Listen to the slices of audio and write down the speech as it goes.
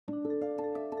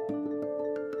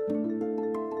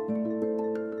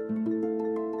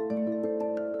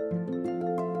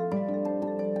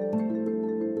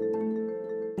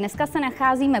Dneska se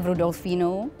nacházíme v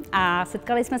Rudolfinu a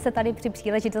setkali jsme se tady při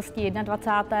příležitosti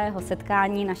 21.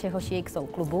 setkání našeho SheXO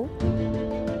Clubu.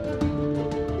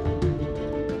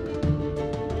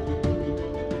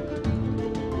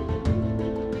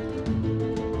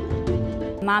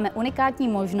 Máme unikátní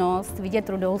možnost vidět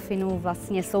Rudolfinu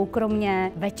vlastně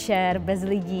soukromně, večer, bez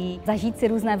lidí, zažít si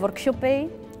různé workshopy,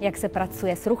 jak se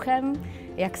pracuje s ruchem,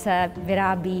 jak se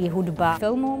vyrábí hudba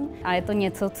filmům a je to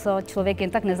něco, co člověk jen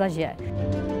tak nezažije.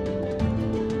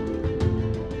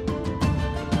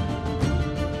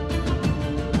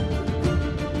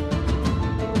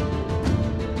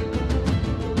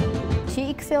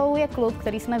 SheXO je klub,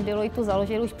 který jsme v Deloittu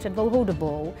založili už před dlouhou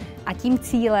dobou a tím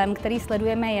cílem, který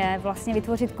sledujeme, je vlastně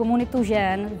vytvořit komunitu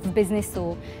žen v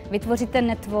byznysu, vytvořit ten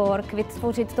network,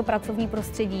 vytvořit to pracovní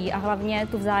prostředí a hlavně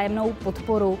tu vzájemnou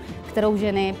podporu, kterou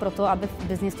ženy pro to, aby v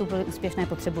byznysu byly úspěšné,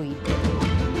 potřebují.